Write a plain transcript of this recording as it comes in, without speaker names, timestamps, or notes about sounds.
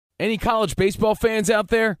Any college baseball fans out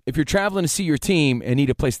there? If you're traveling to see your team and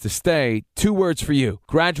need a place to stay, 2 words for you: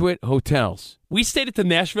 Graduate Hotels. We stayed at the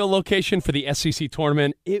Nashville location for the SEC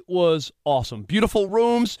tournament. It was awesome. Beautiful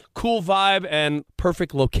rooms, cool vibe, and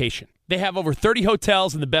perfect location. They have over 30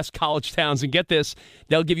 hotels in the best college towns, and get this,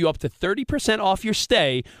 they'll give you up to 30% off your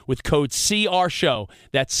stay with code CRSHOW.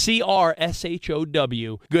 That's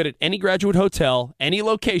CRSHOW. Good at any Graduate Hotel, any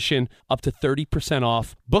location, up to 30%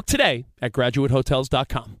 off. Book today at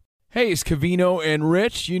graduatehotels.com. Hey, it's Cavino and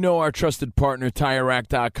Rich. You know our trusted partner,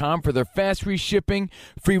 TireRack.com, for their fast reshipping,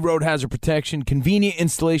 free road hazard protection, convenient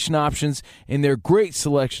installation options, and their great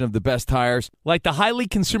selection of the best tires, like the highly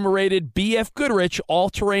consumer-rated BF Goodrich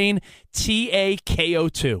All-Terrain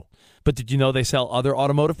TAKO2. But did you know they sell other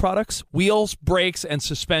automotive products? Wheels, brakes, and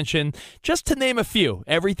suspension, just to name a few.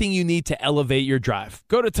 Everything you need to elevate your drive.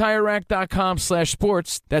 Go to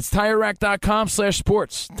TireRack.com/sports. That's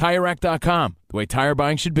TireRack.com/sports. TireRack.com, the way tire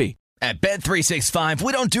buying should be. At Bet365,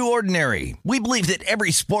 we don't do ordinary. We believe that every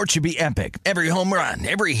sport should be epic. Every home run,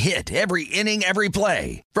 every hit, every inning, every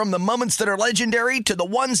play. From the moments that are legendary to the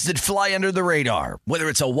ones that fly under the radar. Whether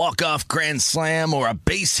it's a walk-off grand slam or a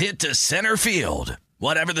base hit to center field.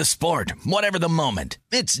 Whatever the sport, whatever the moment,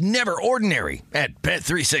 it's never ordinary at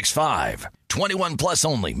Bet365. 21 plus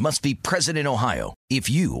only. Must be present in Ohio. If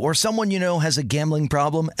you or someone you know has a gambling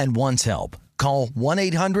problem and wants help, call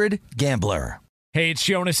 1-800-GAMBLER. Hey, it's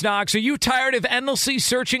Jonas Knox. Are you tired of endlessly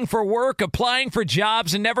searching for work, applying for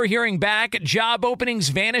jobs, and never hearing back? Job openings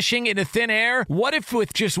vanishing into thin air? What if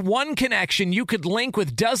with just one connection, you could link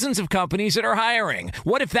with dozens of companies that are hiring?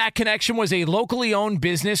 What if that connection was a locally owned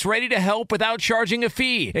business ready to help without charging a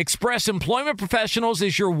fee? Express Employment Professionals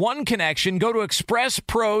is your one connection. Go to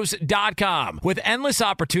expresspros.com. With endless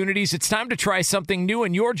opportunities, it's time to try something new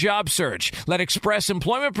in your job search. Let Express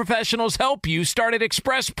Employment Professionals help you. Start at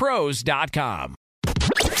expresspros.com.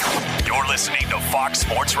 You're listening to Fox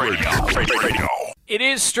Sports Radio. It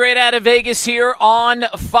is Straight Out of Vegas here on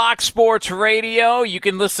Fox Sports Radio. You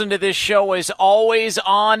can listen to this show as always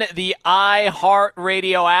on the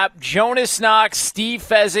iHeartRadio app. Jonas Knox, Steve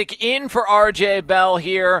Fezzik in for RJ Bell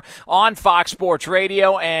here on Fox Sports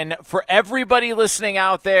Radio. And for everybody listening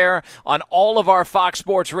out there on all of our Fox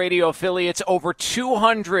Sports Radio affiliates, over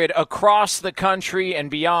 200 across the country and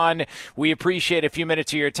beyond, we appreciate a few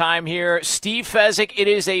minutes of your time here. Steve Fezzik, it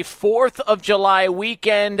is a 4th of July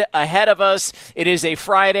weekend ahead of us. It is a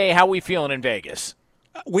Friday. How we feeling in Vegas?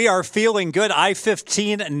 We are feeling good.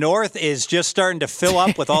 I-15 North is just starting to fill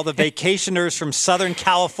up with all the vacationers from Southern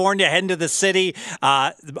California heading to the city.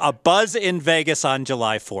 A buzz in Vegas on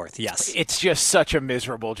July 4th, yes. It's just such a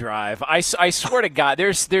miserable drive. I swear to God,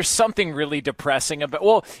 there's something really depressing about.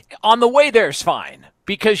 Well, on the way there's fine.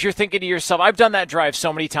 Because you're thinking to yourself, I've done that drive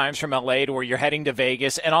so many times from LA to where you're heading to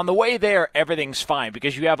Vegas, and on the way there, everything's fine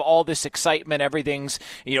because you have all this excitement, everything's,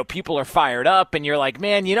 people are fired up, and you're like,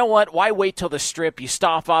 man, you know what? Why wait till the Strip? You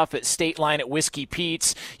stop off at State Line at Whiskey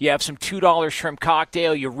Pete's, you have some $2 shrimp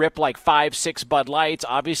cocktail, you rip like 5-6 Bud Lights,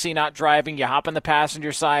 obviously not driving, you hop on the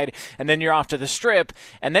passenger side, and then you're off to the Strip,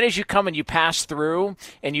 and then as you come and you pass through,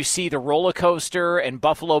 and you see the roller coaster and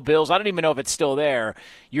Buffalo Bills, I don't even know if it's still there,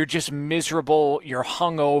 you're just miserable, you're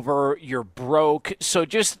hungover, you're broke. So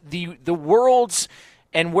just the worlds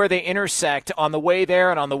and where they intersect on the way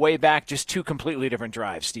there and on the way back, just two completely different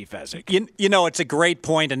drives, Steve Fezzik. You know, it's a great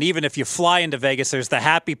point, and even if you fly into Vegas, there's the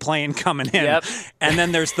happy plane coming in, yep. And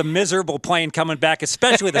then there's the miserable plane coming back,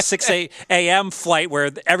 especially the 6 a.m. flight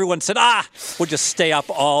where everyone said, we'll just stay up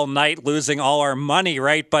all night losing all our money,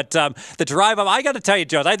 right? But the drive up, I got to tell you,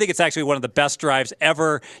 Joe, I think it's actually one of the best drives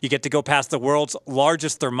ever. You get to go past the world's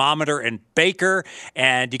largest thermometer in Baker,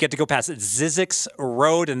 and you get to go past Zizek's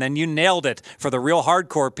Road, and then you nailed it for the real hardcore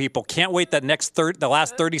people. Can't wait the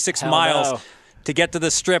last 36 miles to get to the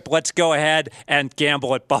Strip. Let's go ahead and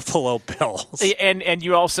gamble at Buffalo Bills. And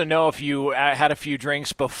you also know if you had a few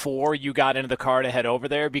drinks before you got into the car to head over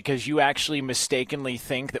there because you actually mistakenly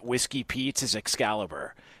think that Whiskey Pete's is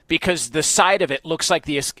Excalibur. Because the side of it looks like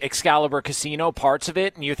the Excalibur Casino, parts of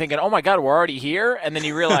it, and you're thinking, oh, my God, we're already here? And then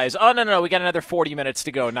you realize, oh, no, we got another 40 minutes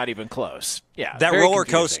to go, not even close. Yeah, that roller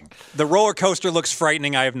coaster. The roller coaster looks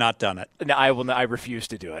frightening. I have not done it. No, I refuse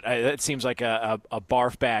to do it. It seems like a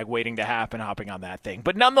barf bag waiting to happen, hopping on that thing.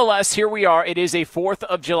 But nonetheless, here we are. It is a 4th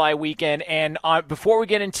of July weekend, and before we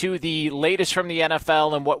get into the latest from the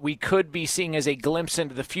NFL and what we could be seeing as a glimpse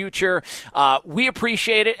into the future, we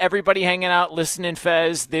appreciate it. Everybody hanging out, listening,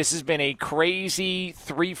 Fez. This has been a crazy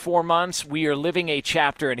 3-4 months. We are living a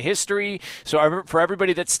chapter in history. So for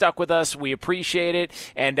everybody that's stuck with us, we appreciate it,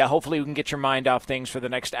 and hopefully we can get your mind off things for the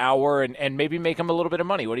next hour and maybe make them a little bit of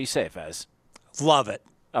money. What do you say, Fez? Love it.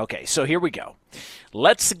 Okay, so here we go.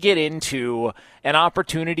 Let's get into an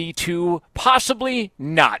opportunity to possibly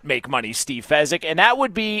not make money, Steve Fezzik, and that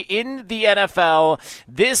would be in the NFL.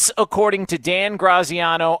 This, according to Dan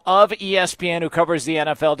Graziano of ESPN, who covers the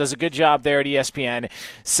NFL, does a good job there at ESPN,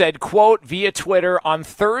 said, quote, via Twitter, on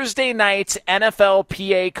Thursday night's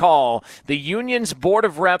NFLPA call, the union's Board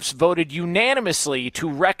of Reps voted unanimously to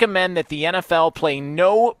recommend that the NFL play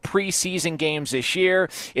no preseason games this year.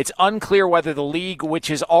 It's unclear whether the league, which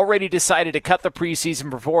has already decided to cut the preseason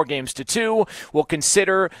for 4 games to 2, will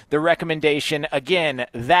consider the recommendation. Again,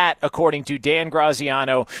 that according to Dan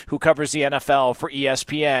Graziano, who covers the NFL for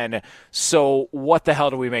ESPN. So what the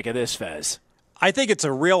hell do we make of this, Fez? I think it's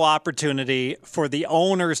a real opportunity for the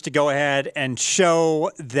owners to go ahead and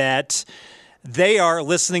show that they are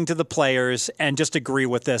listening to the players and just agree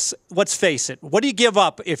with this. Let's face it. What do you give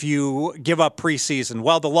up if you give up preseason?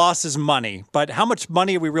 Well, the loss is money. But how much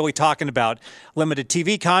money are we really talking about? Limited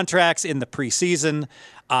TV contracts in the preseason.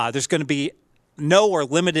 There's going to be no or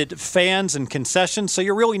limited fans and concessions. So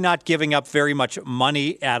you're really not giving up very much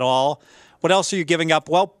money at all. What else are you giving up?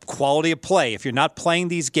 Well, quality of play. If you're not playing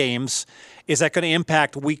these games, is that going to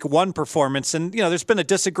impact week 1 performance? And, there's been a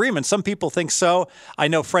disagreement. Some people think so. I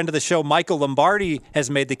know friend of the show, Michael Lombardi, has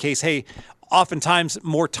made the case, hey, oftentimes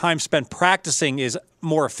more time spent practicing is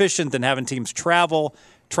more efficient than having teams travel,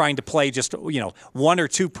 trying to play just, 1 or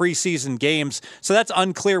 2 preseason games. So that's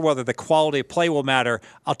unclear whether the quality of play will matter.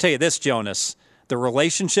 I'll tell you this, Jonas. The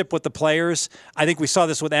relationship with the players, I think we saw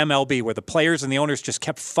this with MLB, where the players and the owners just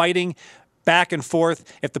kept fighting back and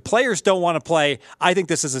forth. If the players don't want to play, I think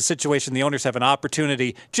this is a situation the owners have an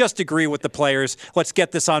opportunity. Just agree with the players. Let's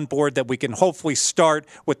get this on board that we can hopefully start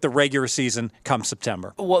with the regular season come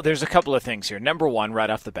September. Well, there's a couple of things here. Number one, right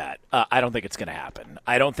off the bat, I don't think it's going to happen.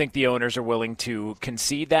 I don't think the owners are willing to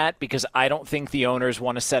concede that, because I don't think the owners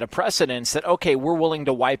want to set a precedence that, okay, we're willing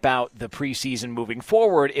to wipe out the preseason moving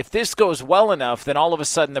forward. If this goes well enough, then all of a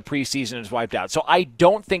sudden the preseason is wiped out. So I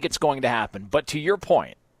don't think it's going to happen. But to your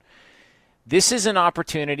point, this is an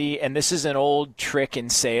opportunity, and this is an old trick in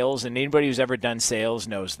sales, and anybody who's ever done sales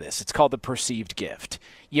knows this. It's called the perceived gift.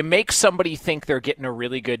 You make somebody think they're getting a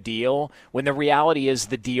really good deal when the reality is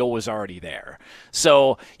the deal was already there.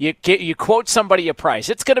 So you quote somebody a price.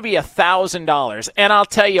 It's going to be $1,000, and I'll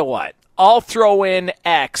tell you what. I'll throw in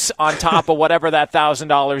X on top of whatever that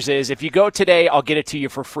 $1,000 is. If you go today, I'll get it to you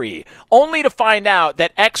for free. Only to find out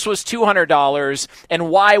that X was $200 and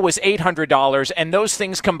Y was $800, and those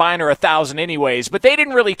things combined are $1,000 anyways. But they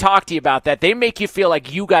didn't really talk to you about that. They make you feel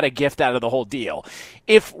like you got a gift out of the whole deal.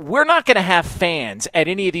 If we're not going to have fans at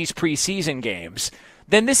any of these preseason games,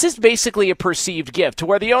 then this is basically a perceived gift to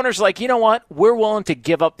where the owner's like, you know what? We're willing to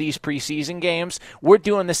give up these preseason games. We're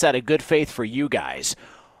doing this out of good faith for you guys.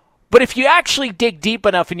 But if you actually dig deep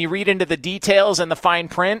enough and you read into the details and the fine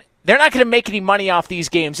print, they're not going to make any money off these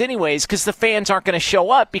games anyways, because the fans aren't going to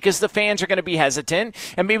show up, because the fans are going to be hesitant,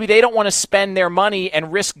 and maybe they don't want to spend their money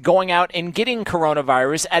and risk going out and getting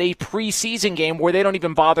coronavirus at a preseason game where they don't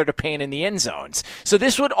even bother to pan in the end zones. So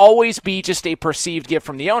this would always be just a perceived gift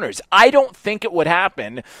from the owners. I don't think it would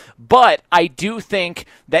happen, but I do think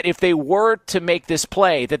that if they were to make this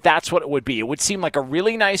play, that's what it would be. It would seem like a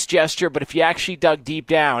really nice gesture, but if you actually dug deep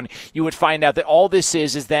down, you would find out that all this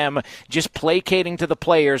is them just placating to the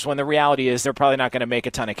players when the reality is they're probably not going to make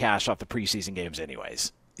a ton of cash off the preseason games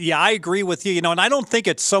anyways. Yeah, I agree with you. And I don't think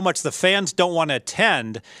it's so much the fans don't want to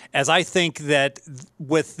attend as I think that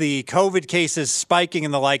with the COVID cases spiking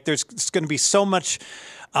and the like, there's going to be so much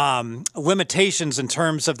limitations in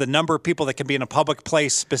terms of the number of people that can be in a public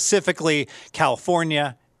place, specifically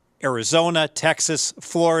California, Arizona, Texas,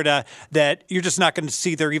 Florida, that you're just not going to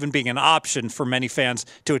see there even being an option for many fans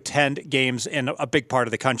to attend games in a big part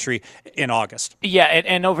of the country in August. Yeah,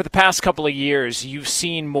 and over the past couple of years, you've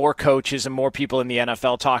seen more coaches and more people in the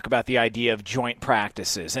NFL talk about the idea of joint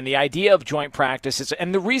practices. And the idea of joint practices,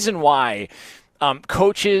 and the reason why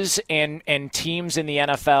coaches and teams in the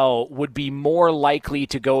NFL would be more likely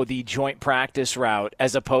to go the joint practice route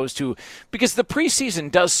as opposed to, because the preseason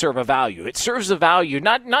does serve a value. It serves a value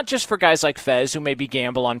not just for guys like Fez who maybe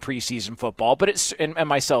gamble on preseason football, but it's and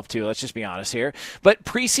myself too. Let's just be honest here. But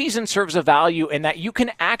preseason serves a value in that you can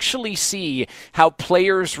actually see how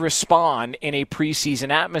players respond in a preseason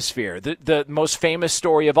atmosphere. The most famous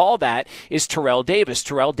story of all that is Terrell Davis.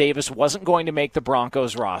 Terrell Davis wasn't going to make the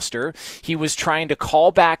Broncos roster. He was trying trying to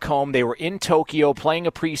call back home. They were in Tokyo playing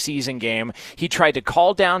a preseason game. He tried to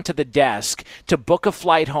call down to the desk to book a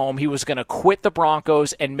flight home. He was going to quit the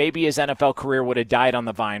Broncos, and maybe his NFL career would have died on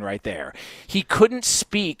the vine right there. He couldn't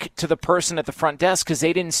speak to the person at the front desk because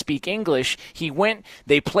they didn't speak English.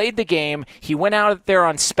 They played the game. He went out there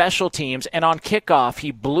on special teams, and on kickoff,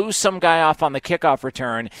 he blew some guy off on the kickoff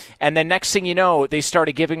return, and then next thing you know, they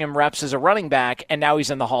started giving him reps as a running back, and now he's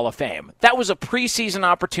in the Hall of Fame. That was a preseason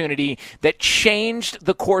opportunity that changed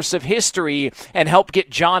the course of history and helped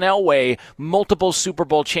get John Elway multiple Super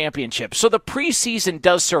Bowl championships. So the preseason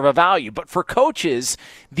does serve a value, but for coaches,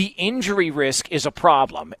 the injury risk is a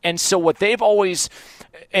problem. And so what they've always,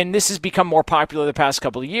 and this has become more popular the past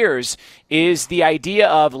couple of years, is the idea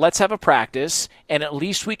of let's have a practice and at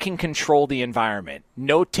least we can control the environment.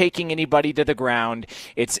 No taking anybody to the ground.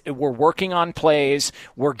 We're working on plays.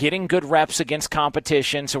 We're getting good reps against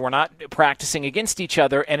competition, so we're not practicing against each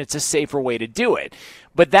other, and it's a safer way to do it.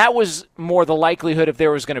 But that was more the likelihood if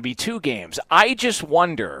there was going to be 2 games. I just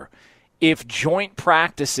wonder if joint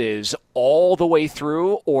practices all the way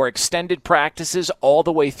through or extended practices all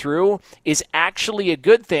the way through is actually a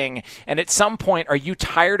good thing. And at some point, are you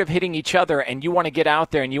tired of hitting each other and you want to get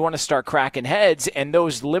out there and you want to start cracking heads? And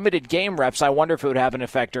those limited game reps, I wonder if it would have an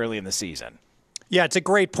effect early in the season. Yeah, it's a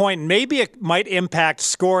great point. Maybe it might impact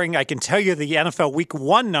scoring. I can tell you the NFL Week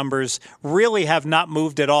 1 numbers really have not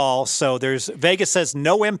moved at all. So Vegas says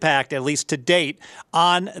no impact, at least to date,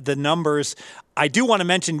 on the numbers. I do want to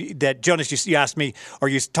mention that, Jonas, you asked me, or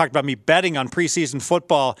you talked about me betting on preseason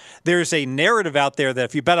football. There's a narrative out there that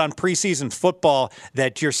if you bet on preseason football,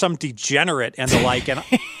 that you're some degenerate and the like. And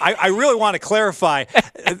I really want to clarify,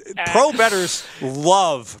 pro bettors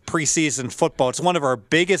love preseason football. It's one of our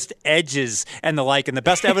biggest edges and the like. And the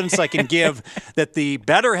best evidence I can give that the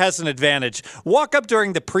bettor has an advantage, walk up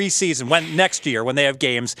during the preseason next year when they have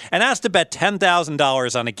games and ask to bet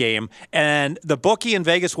 $10,000 on a game. And the bookie in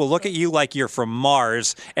Vegas will look at you like you're from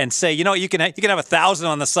Mars and say, you can have 1,000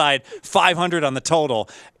 on the side, 500 on the total.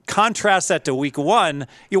 Contrast that to Week 1.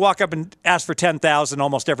 You walk up and ask for $10,000.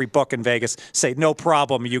 Almost every book in Vegas say, no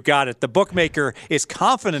problem, you got it. The bookmaker is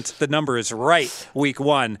confident the number is right Week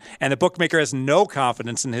 1, and the bookmaker has no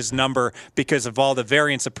confidence in his number because of all the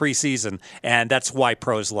variance of preseason, and that's why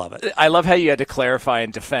pros love it. I love how you had to clarify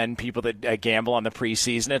and defend people that gamble on the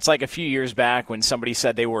preseason. It's like a few years back when somebody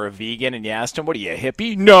said they were a vegan, and you asked them, what are you, a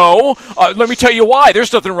hippie? No. Let me tell you why.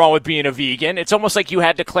 There's nothing wrong with being a vegan. It's almost like you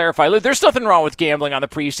had to clarify. There's nothing wrong with gambling on the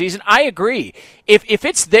preseason. I agree. If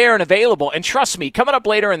it's there and available, and trust me, coming up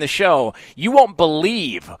later in the show, you won't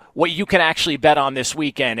believe what you can actually bet on this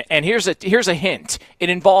weekend. And here's a hint. It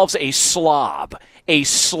involves a slob, a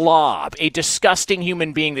disgusting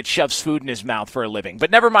human being that shoves food in his mouth for a living. But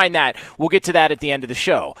never mind that. We'll get to that at the end of the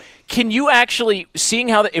show. Can you actually, seeing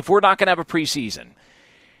how, if we're not going to have a preseason,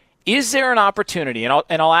 is there an opportunity, and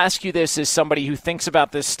I'll ask you this as somebody who thinks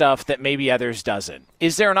about this stuff that maybe others doesn't,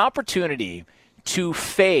 is there an opportunity to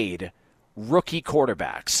fade rookie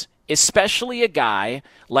quarterbacks, especially a guy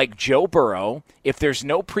like Joe Burrow? If there's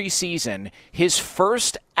no preseason, his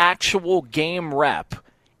first actual game rep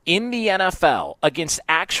in the NFL against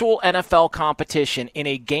actual NFL competition in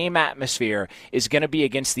a game atmosphere is going to be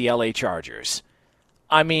against the LA Chargers.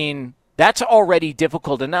 I mean, that's already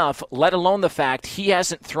difficult enough, let alone the fact he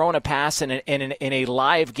hasn't thrown a pass in a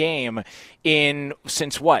live game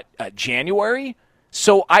since January?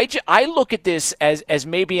 So I look at this as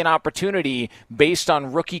maybe an opportunity based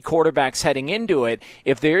on rookie quarterbacks heading into it.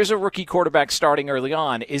 If there's a rookie quarterback starting early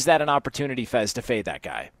on, is that an opportunity, Fez, to fade that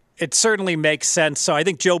guy? It certainly makes sense. So I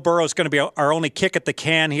think Joe Burrow is going to be our only kick at the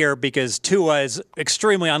can here because Tua is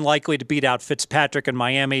extremely unlikely to beat out Fitzpatrick in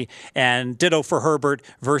Miami, and ditto for Herbert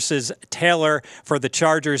versus Taylor for the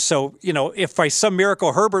Chargers. So, if by some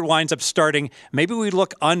miracle Herbert winds up starting, maybe we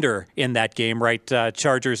look under in that game, right?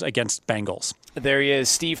 Chargers against Bengals. There he is,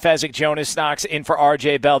 Steve Fezzik, Jonas Knox in for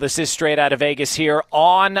RJ Bell. This is Straight Out of Vegas here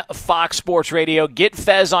on Fox Sports Radio. Get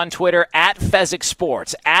Fez on Twitter, at Fezzik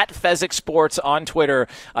Sports, at Fezzik Sports on Twitter.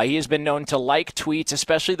 He has been known to like tweets,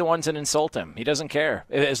 especially the ones that insult him. He doesn't care.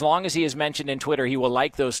 As long as he is mentioned in Twitter, he will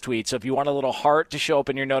like those tweets. So if you want a little heart to show up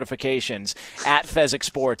in your notifications, at Fezzik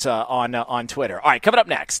Sports on Twitter. All right, coming up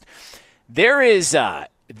next, there is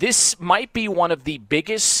this might be one of the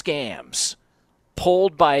biggest scams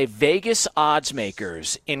pulled by Vegas odds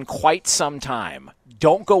makers in quite some time.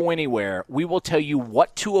 Don't go anywhere. We will tell you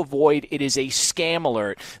what to avoid. It is a scam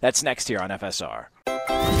alert. That's next here on FSR.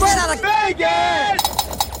 Straight Out of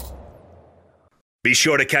Vegas! Be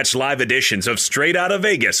sure to catch live editions of Straight Out of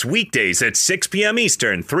Vegas weekdays at 6 p.m.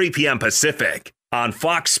 Eastern, 3 p.m. Pacific on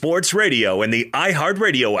Fox Sports Radio and the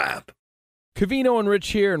iHeartRadio app. Covino and Rich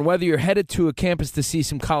here, and whether you're headed to a campus to see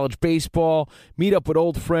some college baseball, meet up with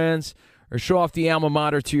old friends, or show off the alma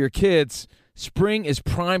mater to your kids, spring is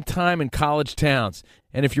prime time in college towns.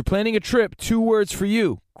 And if you're planning a trip, 2 words for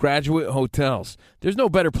you: Graduate Hotels. There's no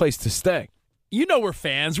better place to stay. You know we're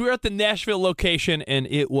fans. We were at the Nashville location, and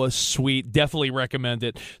it was sweet. Definitely recommend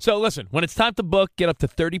it. So listen, when it's time to book, get up to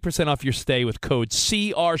 30% off your stay with code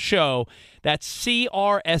CRSHOW. That's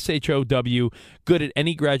CRSHOW. Good at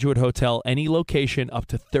any Graduate Hotel, any location, up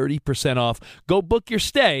to 30% off. Go book your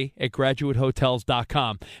stay at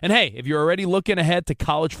graduatehotels.com. And hey, if you're already looking ahead to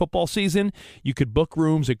college football season, you could book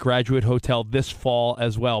rooms at Graduate Hotel this fall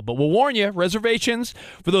as well. But we'll warn you, reservations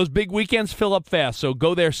for those big weekends fill up fast, so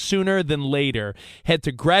go there sooner than later. Head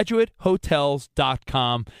to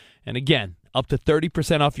graduatehotels.com. And again, up to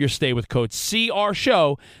 30% off your stay with code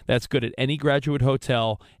CRSHOW. That's good at any Graduate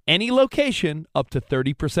Hotel, any location, up to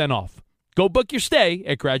 30% off. Go book your stay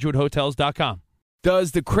at graduatehotels.com.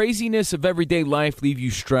 Does the craziness of everyday life leave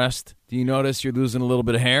you stressed? Do you notice you're losing a little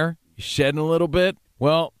bit of hair? You're shedding a little bit?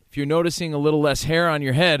 Well, if you're noticing a little less hair on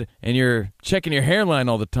your head and you're checking your hairline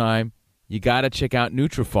all the time, you got to check out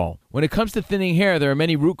Nutrafol. When it comes to thinning hair, there are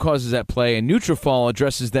many root causes at play, and Nutrafol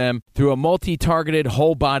addresses them through a multi-targeted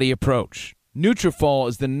whole-body approach. Nutrafol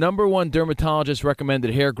is the #1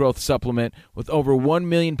 dermatologist-recommended hair growth supplement, with over 1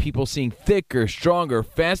 million people seeing thicker, stronger,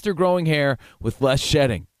 faster-growing hair with less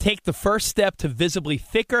shedding. Take the first step to visibly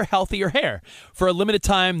thicker, healthier hair. For a limited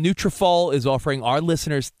time, Nutrafol is offering our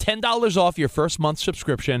listeners $10 off your first month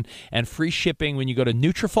subscription and free shipping when you go to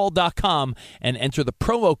Nutrafol.com and enter the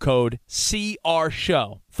promo code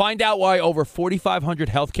CRSHOW. Find out why over 4,500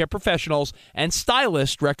 healthcare professionals and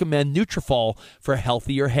stylists recommend Nutrafol for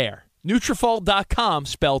healthier hair. Nutrafol.com,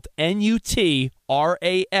 spelled Nutrafol.com,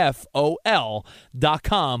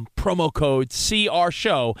 promo code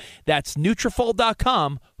CRSHOW. That's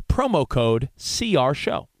Nutrafol.com, promo code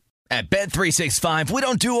CRSHOW. At Bet365, we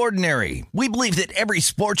don't do ordinary. We believe that every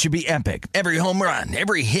sport should be epic. Every home run,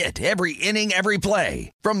 every hit, every inning, every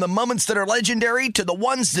play. From the moments that are legendary to the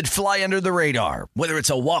ones that fly under the radar. Whether it's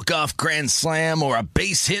a walk-off grand slam or a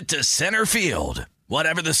base hit to center field.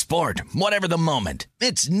 Whatever the sport, whatever the moment,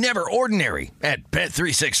 it's never ordinary at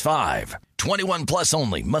Bet365. 21 plus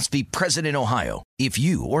only. Must be present in Ohio. If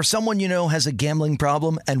you or someone you know has a gambling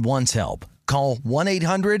problem and wants help, call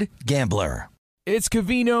 1-800-GAMBLER. It's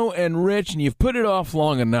Covino and Rich, and you've put it off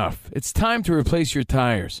long enough. It's time to replace your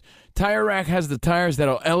tires. Tire Rack has the tires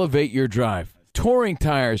that'll elevate your drive. Touring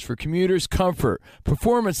tires for commuters' comfort.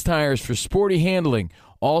 Performance tires for sporty handling.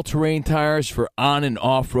 All-terrain tires for on- and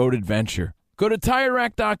off-road adventure. Go to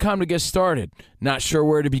TireRack.com to get started. Not sure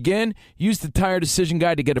where to begin? Use the Tire Decision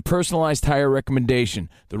Guide to get a personalized tire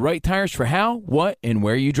recommendation. The right tires for how, what, and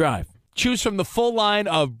where you drive. Choose from the full line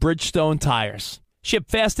of Bridgestone tires. Ship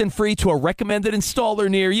fast and free to a recommended installer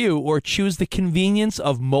near you, or choose the convenience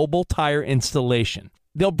of mobile tire installation.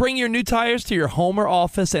 They'll bring your new tires to your home or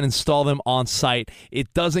office and install them on site.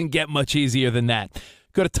 It doesn't get much easier than that.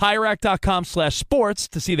 Go to TireRack.com/sports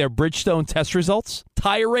to see their Bridgestone test results,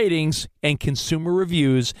 tire ratings, and consumer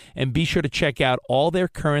reviews, and be sure to check out all their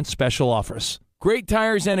current special offers. Great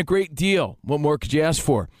tires and a great deal. What more could you ask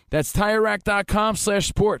for? That's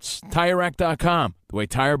TireRack.com/sports. TireRack.com, the way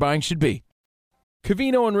tire buying should be.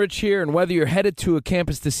 Covino and Rich here, and whether you're headed to a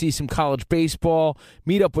campus to see some college baseball,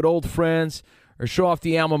 meet up with old friends, or show off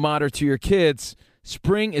the alma mater to your kids,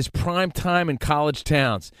 spring is prime time in college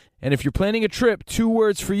towns. And if you're planning a trip, 2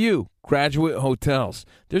 words for you: Graduate Hotels.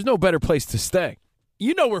 There's no better place to stay.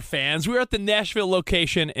 You know we're fans. We were at the Nashville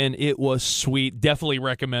location, and it was sweet. Definitely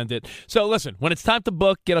recommend it. So listen, when it's time to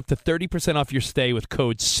book, get up to 30% off your stay with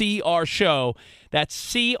code CRSHOW. That's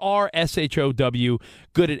CRSHOW.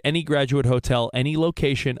 Good at any Graduate Hotel, any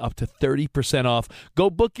location, up to 30% off. Go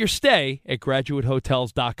book your stay at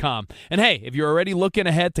graduatehotels.com. And hey, if you're already looking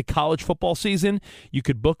ahead to college football season, you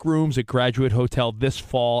could book rooms at Graduate Hotel this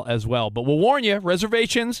fall as well. But we'll warn you,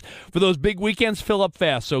 reservations for those big weekends fill up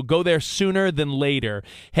fast, so go there sooner than later.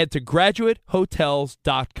 Head to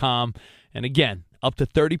graduatehotels.com. And again, up to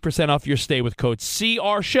 30% off your stay with code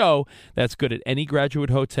CRSHOW. That's good at any Graduate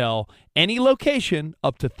Hotel, any location,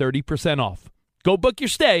 up to 30% off. Go book your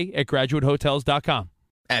stay at graduatehotels.com.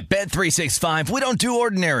 At Bet365, we don't do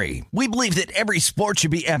ordinary. We believe that every sport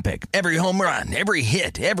should be epic. Every home run, every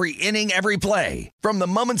hit, every inning, every play. From the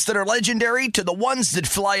moments that are legendary to the ones that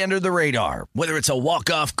fly under the radar. Whether it's a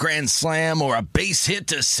walk-off grand slam or a base hit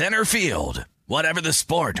to center field. Whatever the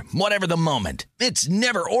sport, whatever the moment, it's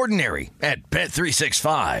never ordinary at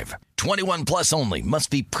Bet365. 21 plus only. Must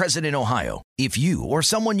be present in Ohio. If you or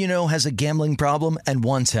someone you know has a gambling problem and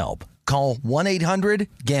wants help, call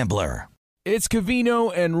 1-800-GAMBLER. It's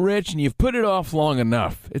Covino and Rich, and you've put it off long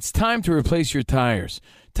enough. It's time to replace your tires.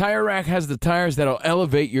 Tire Rack has the tires that'll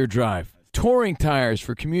elevate your drive. Touring tires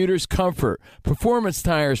for commuters' comfort, performance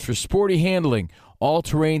tires for sporty handling,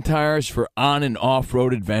 all-terrain tires for on- and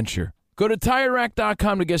off-road adventure. Go to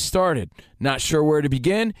TireRack.com to get started. Not sure where to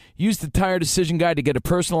begin? Use the Tire Decision Guide to get a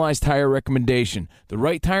personalized tire recommendation. The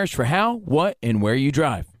right tires for how, what, and where you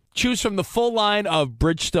drive. Choose from the full line of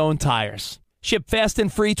Bridgestone tires. Ship fast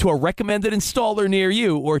and free to a recommended installer near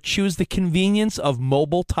you, or choose the convenience of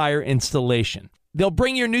mobile tire installation. They'll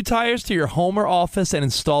bring your new tires to your home or office and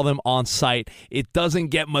install them on site. It doesn't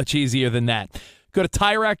get much easier than that. Go to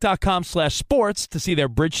TireRack.com/sports to see their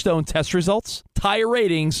Bridgestone test results, tire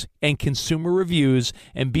ratings, and consumer reviews,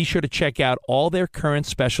 and be sure to check out all their current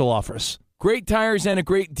special offers. Great tires and a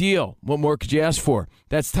great deal. What more could you ask for?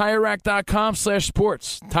 That's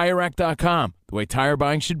TireRack.com/sports. TireRack.com, the way tire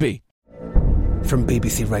buying should be. From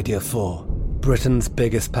BBC Radio 4, Britain's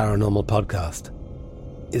biggest paranormal podcast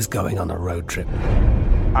is going on a road trip.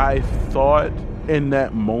 I thought in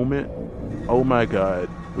that moment, oh my God,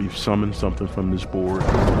 we've summoned something from this board.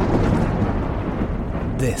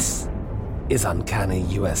 This is Uncanny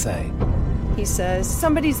USA. He says,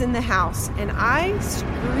 somebody's in the house, and I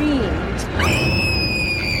screamed.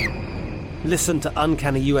 Listen to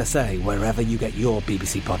Uncanny USA wherever you get your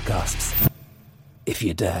BBC podcasts, if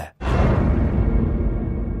you dare.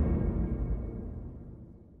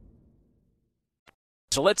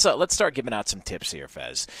 So let's start giving out some tips here,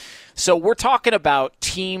 Fez. So we're talking about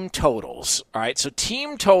team totals, all right? So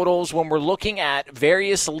team totals, when we're looking at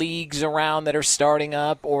various leagues around that are starting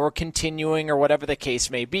up or continuing or whatever the case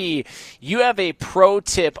may be, you have a pro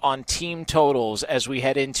tip on team totals as we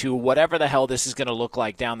head into whatever the hell this is going to look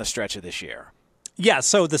like down the stretch of this year. Yeah,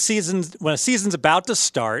 so when a season's about to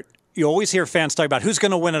start, you always hear fans talk about who's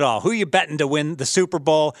going to win it all. Who are you betting to win the Super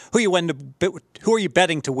Bowl? Who are you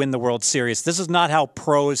betting to win the World Series? This is not how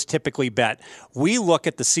pros typically bet. We look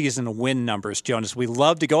at the season win numbers, Jonas. We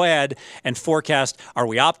love to go ahead and forecast, are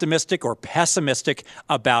we optimistic or pessimistic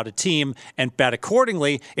about a team, and bet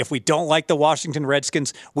accordingly. If we don't like the Washington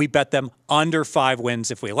Redskins, we bet them under 5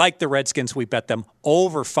 wins. If we like the Redskins, we bet them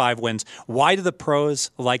over 5 wins. Why do the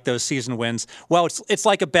pros like those season wins? Well, it's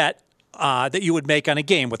like a bet that you would make on a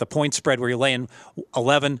game with a point spread where you're laying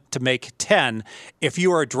 11 to make 10. If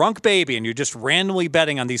you are a drunk baby and you're just randomly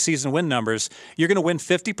betting on these season win numbers, you're going to win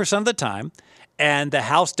 50% of the time. And the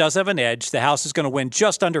house does have an edge. The house is going to win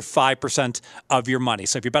just under 5% of your money.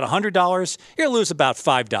 So if you bet $100, you're going to lose about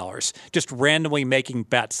 $5 just randomly making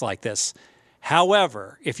bets like this.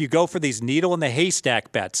 However, if you go for these needle in the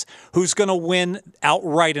haystack bets, who's going to win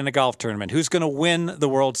outright in a golf tournament? Who's going to win the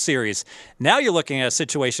World Series? Now you're looking at a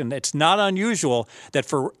situation. It's not unusual that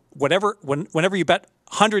for whenever you bet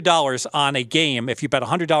 $100 on a game, if you bet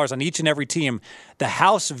 $100 on each and every team, the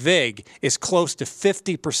house VIG is close to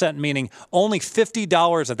 50%, meaning only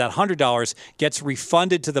 $50 of that $100 gets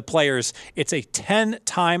refunded to the players. It's a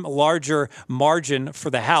 10-time larger margin for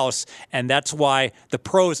the house, and that's why the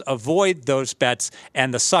pros avoid those bets,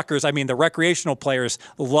 and the suckers, the recreational players,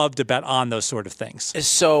 love to bet on those sort of things.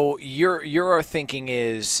 So your thinking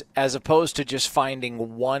is, as opposed to just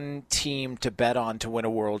finding one team to bet on to win a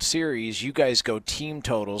World Series, you guys go team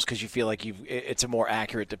totals because you feel like it's a more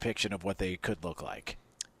accurate depiction of what they could look like.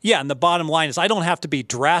 Yeah, and the bottom line is I don't have to be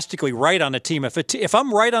drastically right on a team. If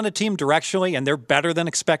I'm right on a team directionally and they're better than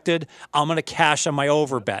expected, I'm going to cash on my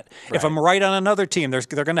over bet. Right. If I'm right on another team, they're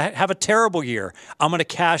going to have a terrible year, I'm going to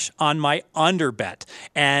cash on my under bet.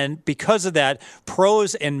 And because of that,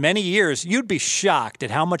 pros in many years, you'd be shocked at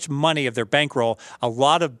how much money of their bankroll a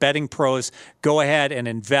lot of betting pros go ahead and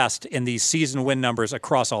invest in these season win numbers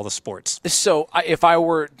across all the sports. So if I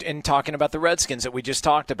were in talking about the Redskins that we just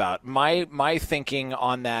talked about, my thinking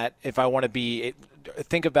on that, if I want to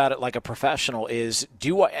think about it like a professional, is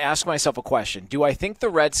do I ask myself a question? Do I think the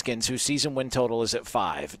Redskins, whose season win total is at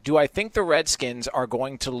 5, do I think the Redskins are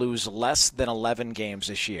going to lose less than 11 games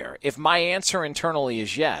this year? If my answer internally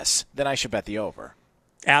is yes, then I should bet the over.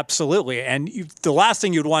 Absolutely. And the last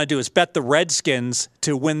thing you'd want to do is bet the Redskins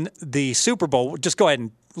to win the Super Bowl. Just go ahead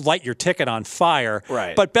and light your ticket on fire.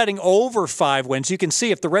 Right. But betting over 5 wins, you can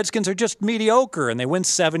see if the Redskins are just mediocre and they win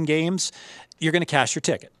 7 games, you're going to cash your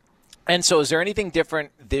ticket. And so is there anything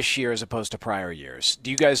different this year as opposed to prior years?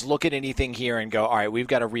 Do you guys look at anything here and go, all right, we've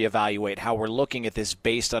got to reevaluate how we're looking at this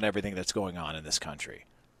based on everything that's going on in this country?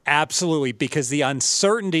 Absolutely, because the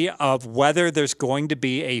uncertainty of whether there's going to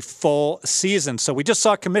be a full season. So we just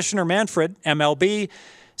saw Commissioner Manfred, MLB,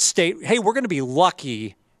 state, hey, we're going to be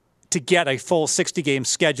lucky to get a full 60-game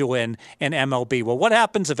schedule in MLB. Well, what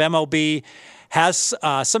happens if MLB has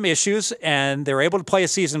some issues and they're able to play a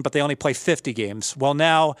season, but they only play 50 games? Well,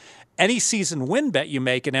 now any season win bet you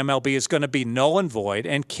make in MLB is going to be null and void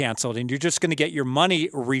and canceled, and you're just going to get your money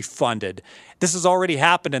refunded. This has already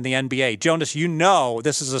happened in the NBA. Jonas, you know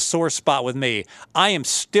this is a sore spot with me. I am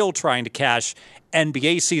still trying to cash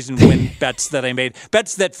NBA season win bets that I made,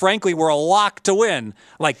 bets that, frankly, were a lock to win,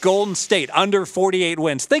 like Golden State, under 48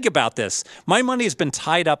 wins. Think about this. My money has been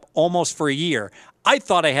tied up almost for a year. I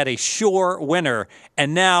thought I had a sure winner,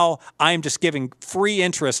 and now I'm just giving free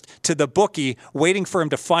interest to the bookie, waiting for him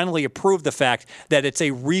to finally approve the fact that it's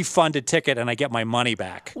a refunded ticket and I get my money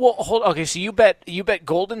back. Well, okay, so you bet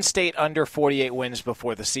Golden State under 48 wins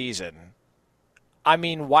before the season. I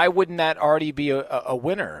mean, why wouldn't that already be a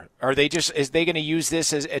winner? Is they going to use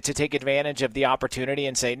this to take advantage of the opportunity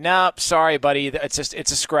and say, nope, sorry, buddy, it's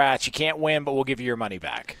a scratch. You can't win, but we'll give you your money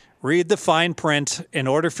back. Read the fine print. In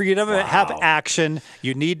order for you to have action,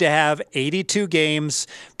 you need to have 82 games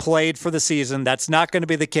played for the season. That's not going to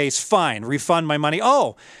be the case. Fine, refund my money.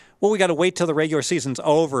 Oh, well, we got to wait till the regular season's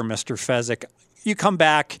over, Mr. Fezzik. You come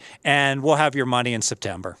back, and we'll have your money in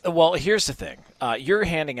September. Well, here's the thing. You're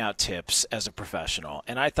handing out tips as a professional,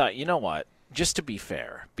 and I thought, you know what? Just to be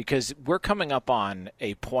fair, because we're coming up on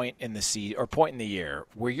a point in the year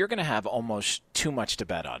where you're going to have almost too much to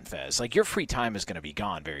bet on, Fez. Like, your free time is going to be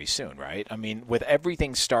gone very soon, right? I mean, with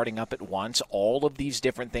everything starting up at once, all of these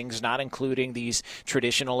different things, not including these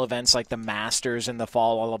traditional events like the Masters in the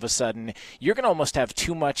fall, all of a sudden, you're going to almost have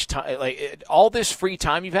too much time. Like, all this free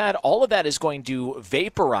time you've had, all of that is going to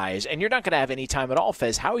vaporize, and you're not going to have any time at all,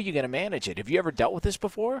 Fez. How are you going to manage it? Have you ever dealt with this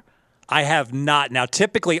before? I have not. Now,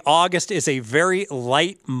 typically, August is a very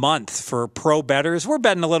light month for pro bettors. We're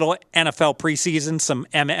betting a little NFL preseason, some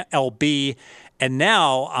MLB, and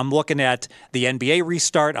now I'm looking at the NBA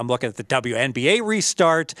restart. I'm looking at the WNBA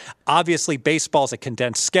restart. Obviously, baseball's a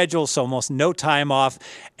condensed schedule, so almost no time off,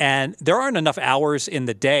 and there aren't enough hours in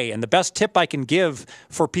the day. And the best tip I can give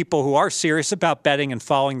for people who are serious about betting and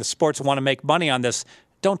following the sports and want to make money on this,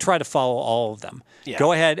 don't try to follow all of them. Yeah.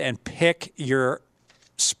 Go ahead and pick your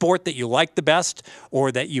sport that you like the best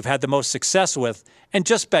or that you've had the most success with, and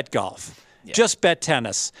just bet golf. Yeah. Just bet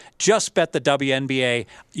tennis. Just bet the WNBA.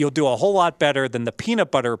 You'll do a whole lot better than the peanut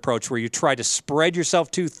butter approach where you try to spread yourself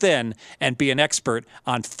too thin and be an expert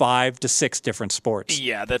on 5 to 6 different sports.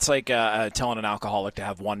 Yeah, that's like telling an alcoholic to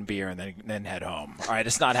have one beer and then head home. All right,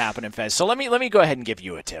 it's not happening, Fez. So let me go ahead and give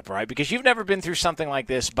you a tip, all right? Because you've never been through something like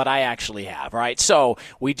this, but I actually have, all right? So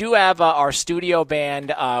we do have our studio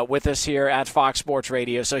band with us here at Fox Sports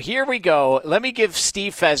Radio. So here we go. Let me give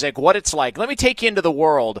Steve Fezzik what it's like. Let me take you into the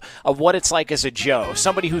world of what it's like as a Joe,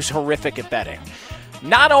 somebody who's horrific at betting.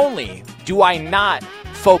 Not only do I not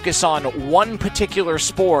focus on one particular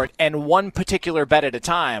sport and one particular bet at a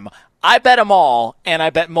time, I bet them all, and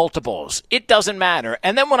I bet multiples. It doesn't matter.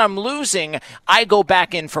 And then when I'm losing, I go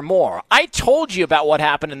back in for more. I told you about what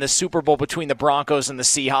happened in the Super Bowl between the Broncos and the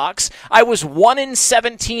Seahawks. I was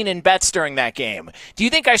 1-17 in bets during that game. Do you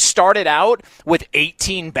think I started out with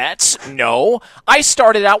 18 bets? No. I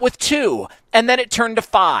started out with 2. And then it turned to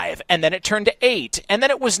 5, and then it turned to 8, and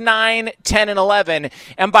then it was 9, 10, and 11.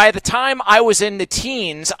 And by the time I was in the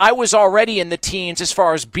teens, I was already in the teens as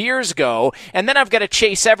far as beers go, and then I've got to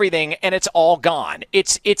chase everything, and it's all gone.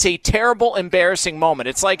 It's a terrible, embarrassing moment.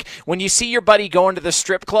 It's like when you see your buddy going to the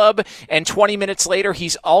strip club, and 20 minutes later,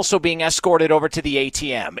 he's also being escorted over to the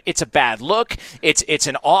ATM. It's a bad look. It's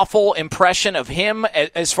an awful impression of him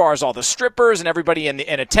as far as all the strippers and everybody in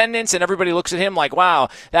attendance, and everybody looks at him like, wow,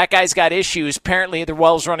 that guy's got issues. Apparently, the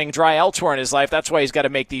well's running dry elsewhere in his life. That's why he's got to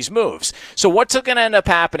make these moves. So what's going to end up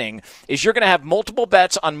happening is you're going to have multiple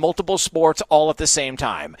bets on multiple sports all at the same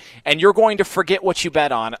time. And you're going to forget what you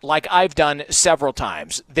bet on, like I've done several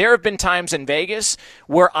times. There have been times in Vegas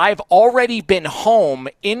where I've already been home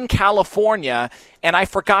in California and I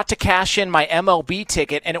forgot to cash in my MLB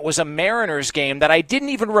ticket, and it was a Mariners game that I didn't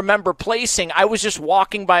even remember placing. I was just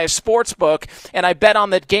walking by a sports book, and I bet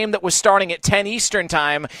on the game that was starting at 10 Eastern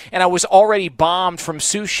time, and I was already bombed from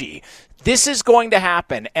sushi. This is going to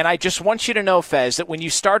happen, and I just want you to know, Fez, that when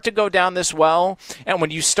you start to go down this well and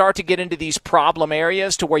when you start to get into these problem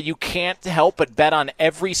areas to where you can't help but bet on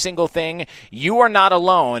every single thing, you are not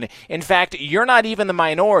alone. In fact, you're not even the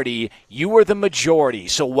minority. You are the majority.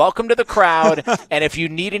 So welcome to the crowd, and if you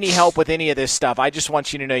need any help with any of this stuff, I just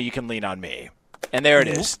want you to know you can lean on me. And there it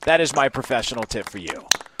is. That is my professional tip for you.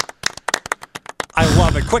 I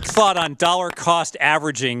love it. Quick thought on dollar cost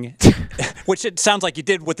averaging, which it sounds like you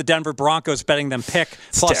did with the Denver Broncos, betting them pick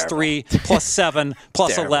plus 3, plus 7,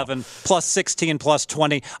 plus 11, plus 16, plus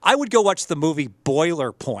 20. I would go watch the movie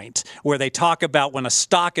Boiler Point, where they talk about when a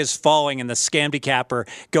stock is falling and the scamby capper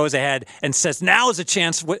goes ahead and says, now is a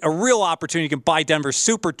chance, a real opportunity. You can buy Denver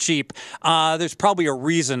super cheap. There's probably a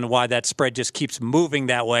reason why that spread just keeps moving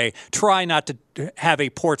that way. Try not to have a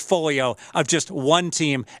portfolio of just one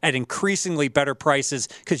team at increasingly better prices,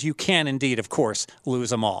 because you can indeed, of course, lose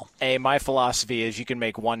them all. Hey, my philosophy is you can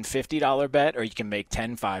make one $50 bet or you can make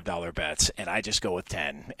 10 $5 bets, and I just go with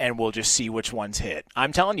 10, and we'll just see which ones hit.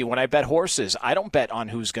 I'm telling you, when I bet horses, I don't bet on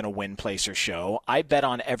who's going to win, place, or show. I bet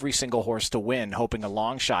on every single horse to win, hoping a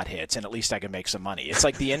long shot hits, and at least I can make some money. It's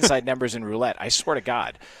like the inside numbers in roulette. I swear to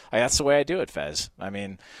God. That's the way I do it, Fez. I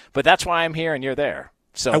mean, but that's why I'm here and you're there.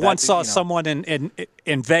 So I once saw someone in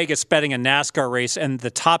Vegas betting a NASCAR race, and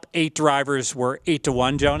the top 8 drivers were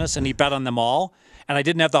 8-1, Jonas, and he bet on them all. And I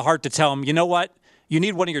didn't have the heart to tell him, you know what? You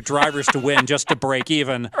need one of your drivers to win just to break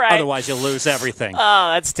even. Right. Otherwise, you'll lose everything.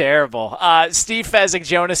 Oh, that's terrible. Steve Fezzik,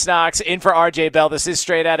 Jonas Knox, in for RJ Bell. This is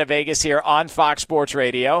Straight Out of Vegas here on Fox Sports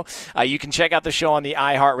Radio. You can check out the show on the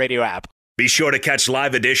iHeartRadio app. Be sure to catch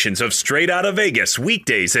live editions of Straight Out of Vegas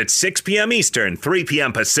weekdays at 6 p.m. Eastern, 3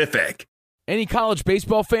 p.m. Pacific. Any college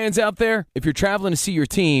baseball fans out there? If you're traveling to see your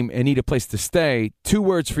team and need a place to stay, 2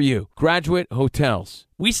 words for you: Graduate Hotels.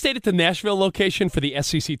 We stayed at the Nashville location for the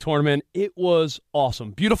SEC tournament. It was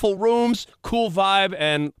awesome. Beautiful rooms, cool vibe,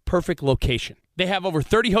 and perfect location. They have over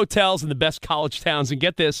 30 hotels in the best college towns, and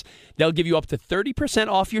get this, they'll give you up to 30%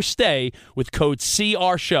 off your stay with code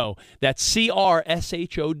CRSHOW. That's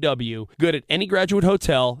CRSHOW. Good at any Graduate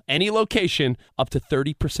Hotel, any location, up to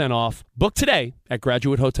 30% off. Book today at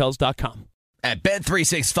graduatehotels.com. At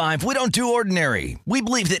Bet365, we don't do ordinary. We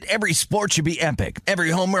believe that every sport should be epic.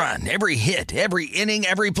 Every home run, every hit, every inning,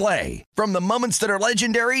 every play. From the moments that are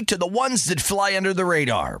legendary to the ones that fly under the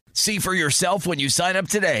radar. See for yourself when you sign up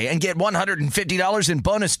today and get $150 in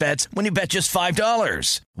bonus bets when you bet just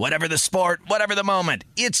 $5. Whatever the sport, whatever the moment,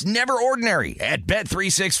 it's never ordinary at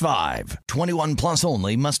Bet365. 21 plus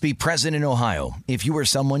only. Must be present in Ohio. If you or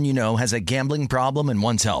someone you know has a gambling problem and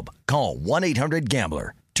wants help, call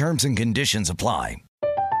 1-800-GAMBLER. Terms and conditions apply.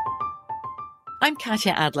 I'm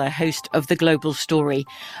Katya Adler, host of The Global Story.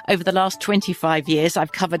 Over the last 25 years,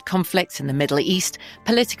 I've covered conflicts in the Middle East,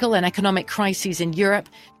 political and economic crises in Europe,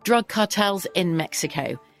 drug cartels in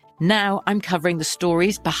Mexico. Now I'm covering the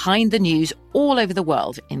stories behind the news all over the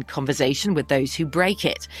world in conversation with those who break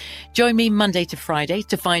it. Join me Monday to Friday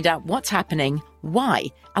to find out what's happening, why,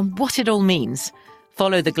 and what it all means.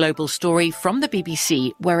 Follow The Global Story from the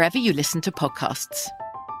BBC wherever you listen to podcasts.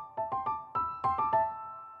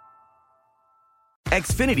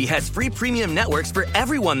 Xfinity has free premium networks for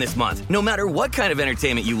everyone this month, no matter what kind of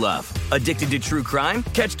entertainment you love. Addicted to true crime?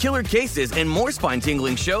 Catch killer cases and more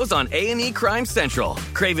spine-tingling shows on A&E Crime Central.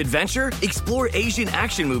 Crave adventure? Explore Asian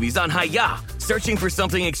action movies on Hi-YAH. Searching for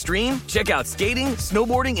something extreme? Check out skating,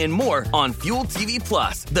 snowboarding, and more on Fuel TV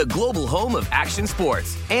Plus, the global home of action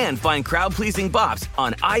sports. And find crowd-pleasing bops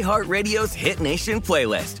on iHeartRadio's Hit Nation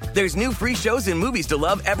playlist. There's new free shows and movies to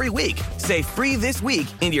love every week. Say free this week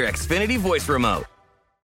in your Xfinity voice remote.